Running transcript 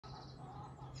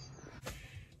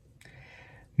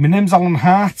My name's Alan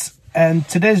Hart, and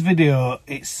today's video,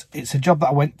 it's a job that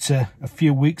I went to a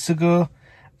few weeks ago,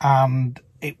 and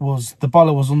the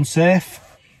boiler was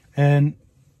unsafe. And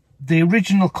the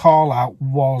original call out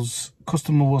was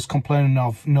customer was complaining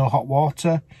of no hot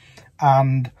water,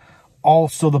 and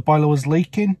also the boiler was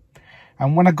leaking.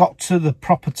 And when I got to the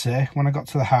property, when I got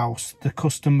to the house, the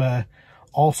customer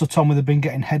also told me they've been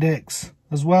getting headaches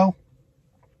as well.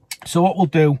 So what we'll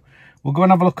do, we'll go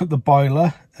and have a look at the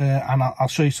boiler, and I'll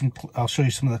show you some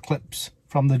of the clips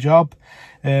from the job.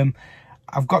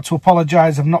 I've got to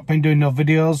apologise, I've not been doing no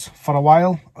videos for a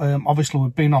while. Obviously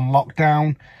we've been on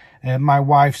lockdown. My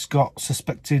wife's got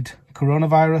suspected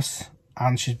coronavirus,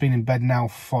 and she's been in bed now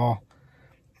for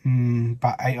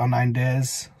about 8 or 9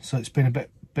 days. So it's been a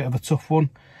bit of a tough one.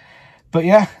 But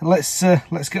yeah, let's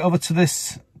get over to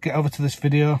this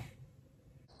video.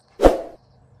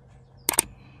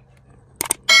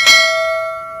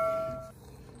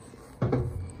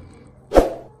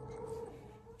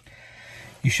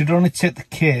 You should only take the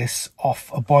case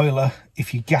off a boiler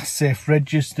if you're gas safe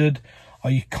registered or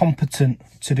you're competent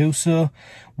to do so.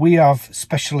 We have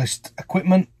specialist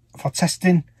equipment for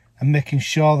testing and making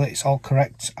sure that it's all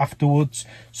correct afterwards.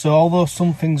 So although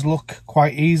some things look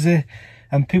quite easy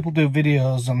and people do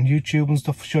videos on YouTube and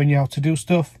stuff showing you how to do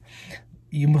stuff,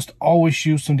 you must always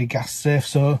use somebody gas safe.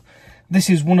 So this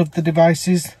is one of the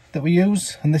devices that we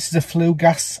use, and this is a flue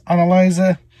gas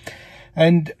analyzer,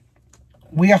 and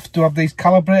we have to have these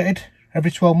calibrated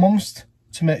every 12 months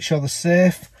to make sure they're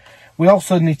safe. We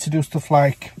also need to do stuff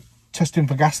like testing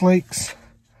for gas leaks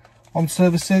on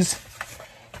services.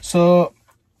 So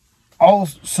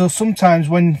sometimes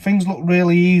when things look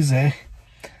really easy,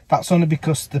 that's only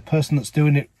because the person that's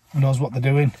doing it knows what they're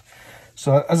doing.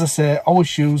 So as I say,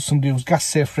 always use somebody who's gas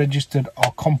safe registered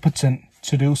or competent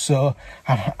to do so,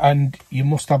 and you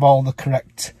must have all the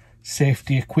correct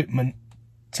safety equipment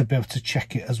to be able to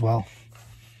check it as well.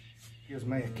 Excuse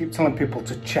me, I keep telling people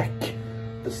to check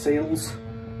the seals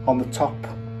on the top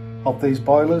of these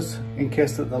boilers in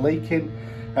case that they're leaking,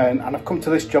 and I've come to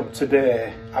this job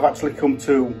today. I've actually come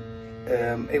to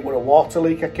it was a water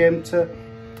leak I came to,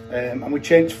 and we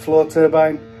changed flow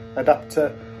turbine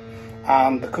adapter,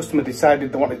 and the customer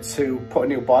decided they wanted to put a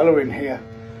new boiler in here,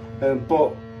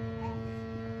 but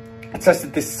I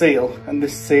tested this seal, and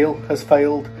this seal has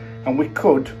failed, and we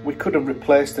could have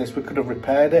replaced this, we could have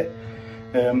repaired it.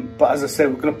 But as I said,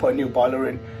 we're going to put a new boiler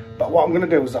in. But what I'm going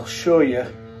to do is I'll show you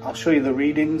the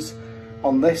readings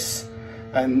on this,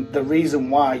 and the reason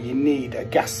why you need a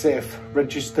gas safe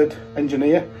registered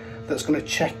engineer that's going to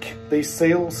check these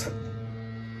seals.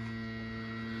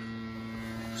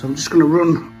 So I'm just going to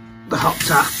run the hot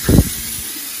tap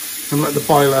and let the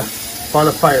boiler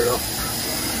fire up,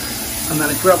 and then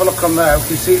if we have a look on there, we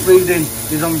can see it reading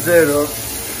is on 0.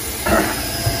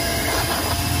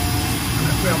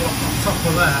 We have a look on top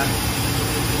of there,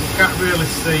 you can't really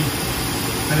see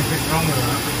anything wrong with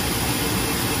that.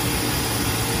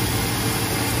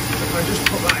 If I just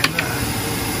put that in there,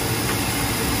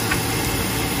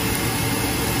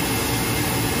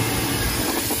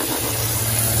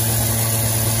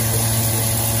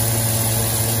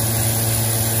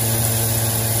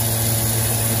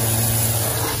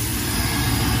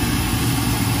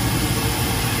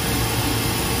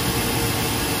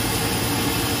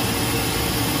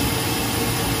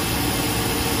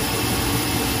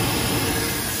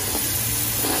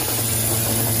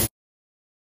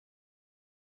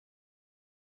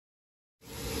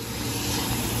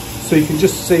 so you can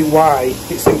just see why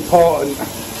it's important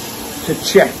to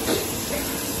check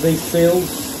these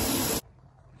seals.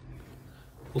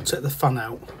 We'll take the fan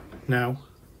out now,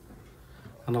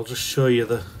 and I'll just show you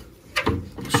the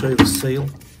seal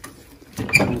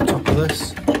on the top of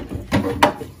this.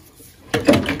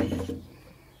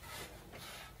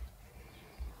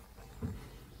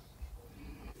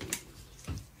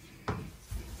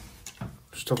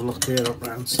 Just have a look here on the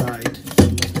right side.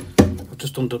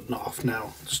 Just undone it off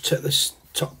now. Just take this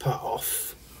top part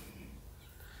off,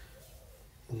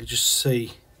 and you just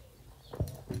see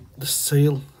the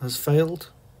seal has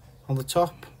failed on the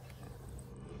top.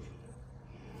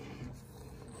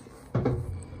 You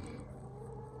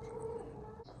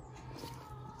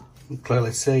can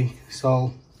clearly see it's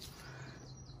all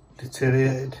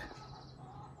deteriorated.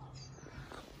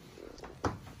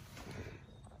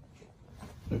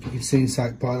 If you can see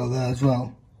inside the boiler there as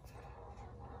well.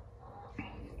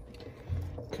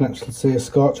 You can actually see a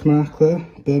scorch mark there,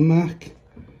 burn mark,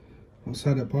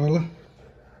 outside the boiler,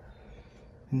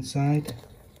 inside.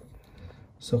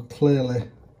 So clearly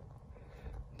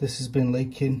this has been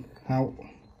leaking out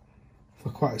for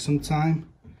quite some time.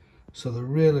 So they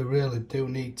really do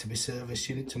need to be serviced.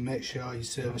 You need to make sure you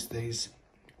service these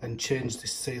and change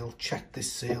this seal, check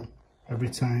this seal every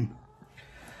time.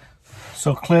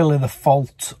 So clearly the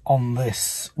fault on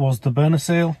this was the burner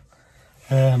seal,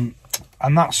 and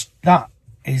that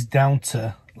is down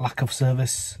to lack of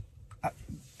service.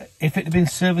 If it had been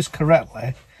serviced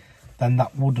correctly, then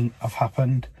that wouldn't have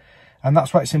happened, and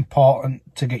that's why it's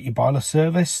important to get your boiler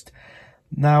serviced.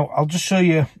 Now I'll just show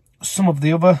you some of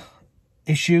the other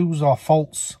issues or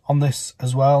faults on this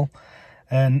as well,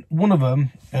 and one of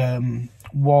them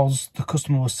was the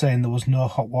customer was saying there was no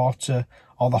hot water,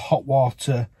 or the hot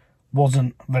water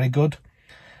wasn't very good.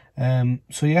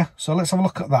 So yeah, so let's have a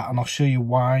look at that and I'll show you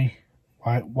why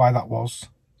that was.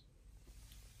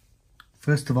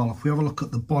 First of all, if we have a look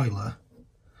at the boiler,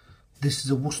 this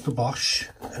is a Worcester Bosch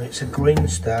and it's a Green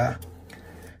Star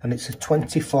and it's a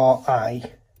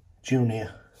 24i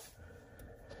Junior.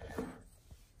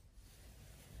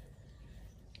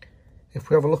 If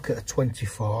we have a look at a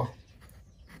 24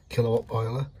 kilowatt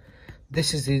boiler,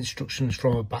 this is the instructions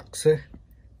from a Baxi,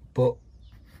 but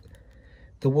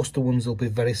the Worcester ones will be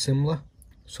very similar.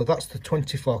 So that's the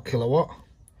 24 kilowatt,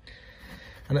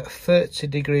 and at a 30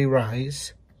 degree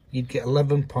rise you'd get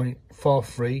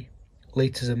 11.43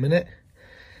 litres a minute,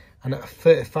 and at a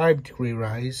 35 degree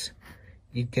rise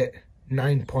you'd get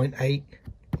 9.8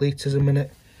 litres a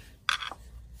minute.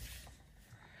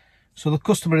 So the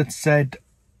customer had said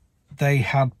they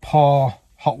had poor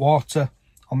hot water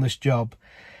on this job,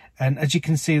 and as you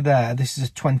can see there, this is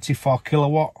a 24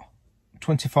 kilowatt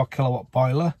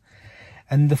boiler,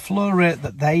 and the flow rate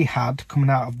that they had coming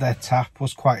out of their tap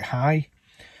was quite high.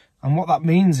 And what that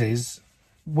means is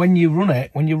when you run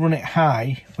it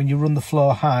high, when you run the flow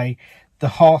high,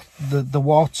 the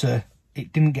water,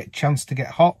 it didn't get a chance to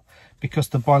get hot because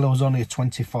the boiler was only a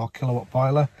 24 kilowatt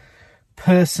boiler.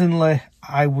 Personally,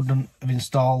 I wouldn't have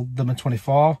installed them a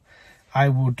 24. I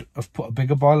would have put a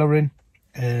bigger boiler in,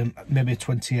 maybe a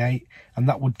 28, and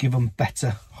that would give them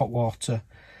better hot water.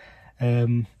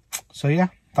 So yeah,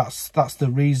 that's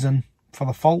the reason for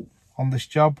the fault on this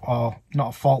job, or not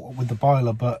a fault with the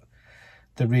boiler, but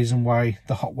the reason why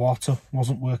the hot water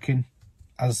wasn't working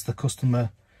as the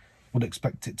customer would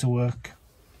expect it to work.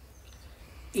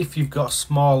 If you've got a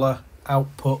smaller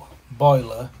output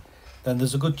boiler, then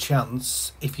there's a good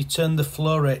chance if you turn the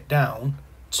flow rate down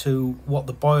to what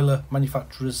the boiler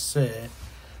manufacturers say,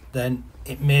 then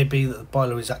it may be that the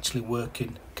boiler is actually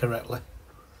working correctly.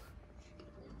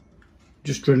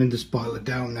 Just running this boiler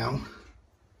down now.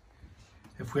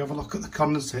 If we have a look at the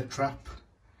condensate trap,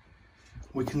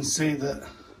 we can see that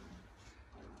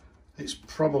it's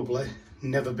probably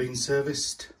never been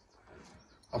serviced,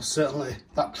 or certainly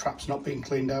that trap's not been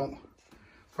cleaned out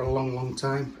for a long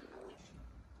time.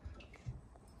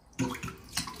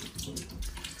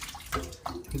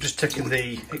 I'm just taking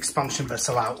the expansion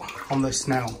vessel out on this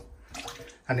now,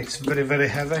 and it's very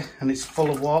heavy and it's full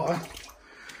of water,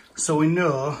 so we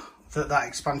know that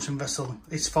expansion vessel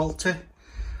is faulty.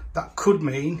 That could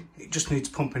mean it just needs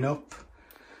pumping up,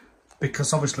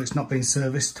 because obviously it's not been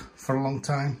serviced for a long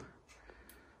time,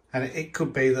 and it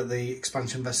could be that the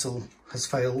expansion vessel has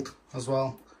failed as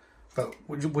well. But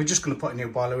we're just going to put a new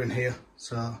boiler in here.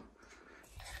 So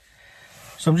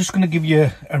I'm just going to give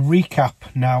you a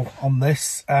recap now on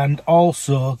this, and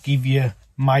also give you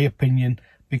my opinion,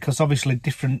 because obviously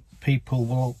different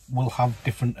people will have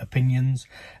different opinions.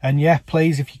 And yeah,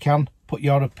 please, if you can, put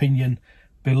your opinion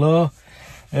below.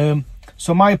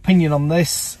 So my opinion on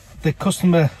this, the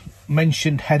customer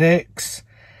mentioned headaches.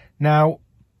 Now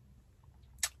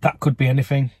that could be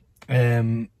anything,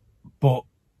 but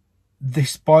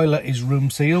this boiler is room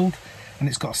sealed and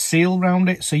it's got a seal around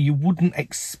it, so you wouldn't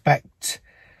expect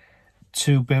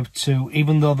to be able to,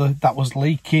 even though that was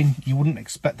leaking, you wouldn't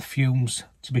expect the fumes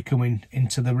to be coming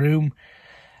into the room.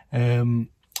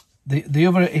 The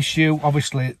other issue,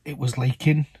 obviously it was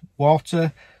leaking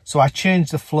water, so I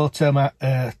changed the flow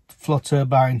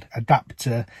turbine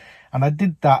adapter, and I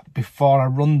did that before I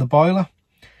run the boiler,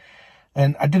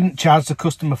 and I didn't charge the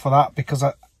customer for that because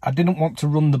I didn't want to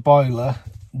run the boiler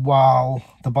while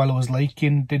the boiler was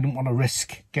leaking. Didn't want to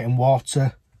risk getting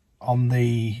water on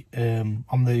the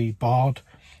board,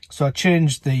 so I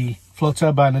changed the flow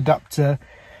turbine adapter,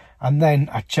 and then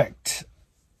I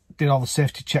did all the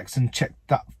safety checks and checked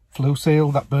that flue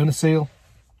seal, that burner seal.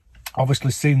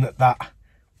 Obviously seen that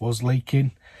was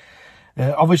leaking.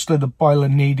 Obviously the boiler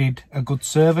needed a good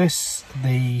service.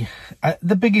 The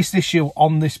biggest issue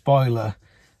on this boiler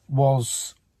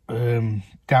was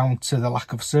down to the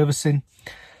lack of servicing.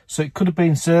 So it could have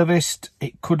been serviced.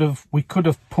 We could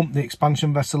have pumped the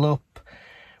expansion vessel up.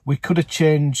 We could have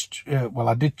changed, well,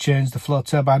 I did change the flow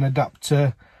turbine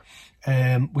adapter.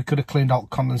 We could have cleaned all the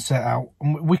condensate out,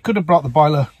 and we could have brought the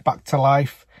boiler back to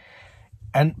life.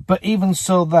 But even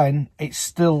so, then it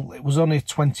was only a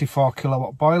 24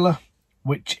 kilowatt boiler,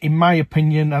 which in my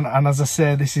opinion, and as I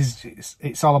say,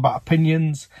 it's all about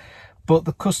opinions, but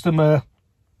the customer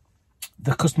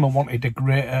wanted a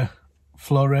greater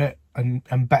flow rate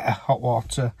and better hot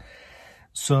water.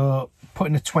 So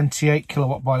putting a 28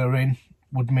 kilowatt boiler in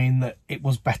would mean that it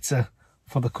was better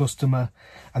for the customer,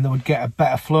 and they would get a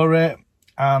better flow rate.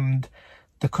 And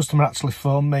the customer actually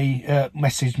phoned me,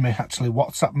 messaged me, actually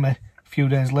WhatsApped me a few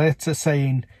days later,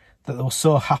 saying that they were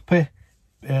so happy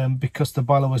because the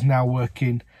boiler was now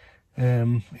working.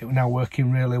 It was now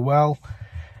working really well.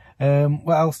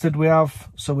 What else did we have?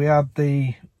 So we had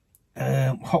the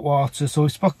hot water. So we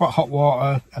spoke about hot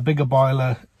water, a bigger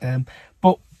boiler.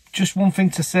 But just one thing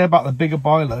to say about the bigger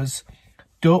boilers: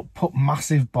 don't put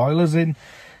massive boilers in.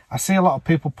 I see a lot of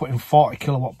people putting 40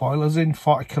 kilowatt boilers in,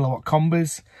 40 kilowatt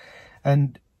combis,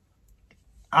 and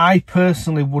I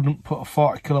personally wouldn't put a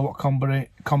 40 kilowatt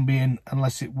combi in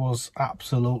unless it was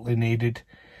absolutely needed,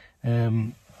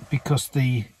 because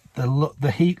the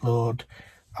heat load,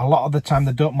 a lot of the time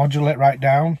they don't modulate right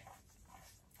down,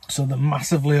 so they're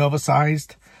massively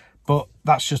oversized. But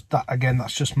that's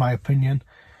just my opinion.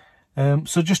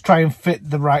 So just try and fit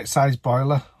the right size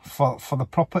boiler for the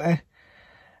property.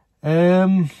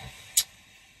 Yeah,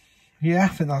 I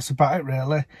think that's about it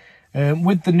really.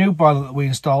 With the new boiler that we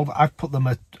installed, I put them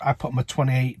a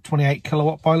 28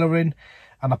 kilowatt boiler in,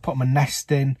 and I put them a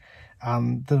Nest in,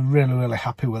 and they're really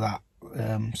happy with that.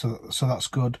 So that's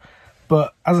good.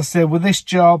 But as I say, with this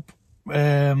job,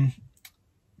 lack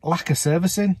of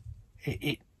servicing,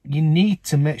 you need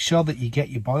to make sure that you get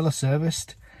your boiler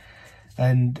serviced,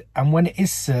 and when it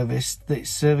is serviced, that it's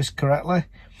serviced correctly.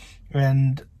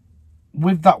 And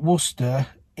with that Worcester,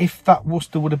 if that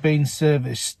Worcester would have been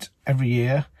serviced every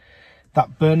year,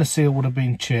 that burner seal would have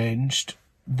been changed,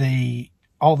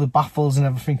 all the baffles and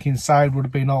everything inside would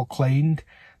have been all cleaned,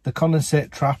 the condensate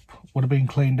trap would have been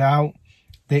cleaned out,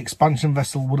 the expansion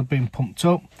vessel would have been pumped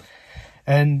up,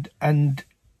 and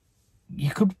you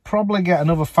could probably get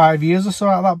another 5 years or so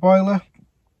out of that boiler.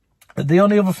 The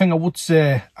only other thing I would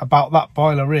say about that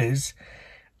boiler is,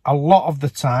 a lot of the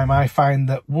time I find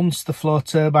that once the flow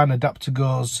turbine adapter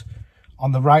goes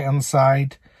on the right hand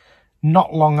side,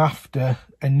 not long after,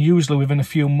 and usually within a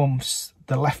few months,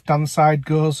 the left hand side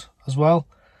goes as well.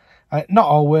 Not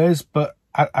always, but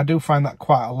I do find that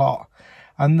quite a lot.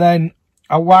 And then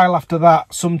a while after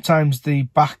that, sometimes the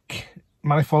back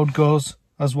manifold goes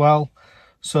as well.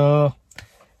 So,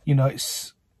 you know,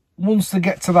 it's once they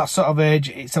get to that sort of age,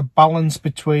 it's a balance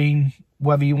between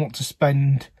whether you want to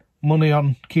spend money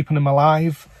on keeping them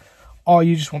alive, or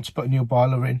you just want to put a new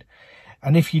boiler in.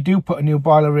 And if you do put a new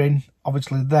boiler in,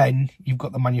 obviously then you've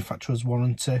got the manufacturer's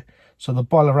warranty. So the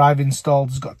boiler I've installed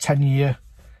has got a 10-year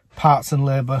parts and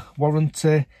labour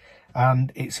warranty,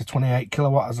 and it's a 28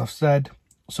 kilowatt, as I've said,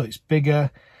 so it's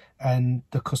bigger, and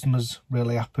the customer's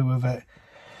really happy with it.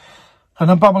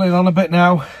 And I'm babbling on a bit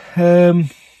now.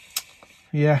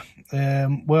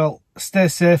 Well, stay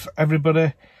safe,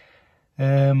 everybody.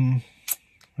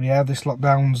 Yeah, this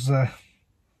lockdown's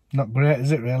not great,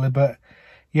 is it really? But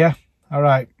yeah, all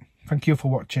right. Thank you for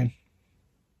watching.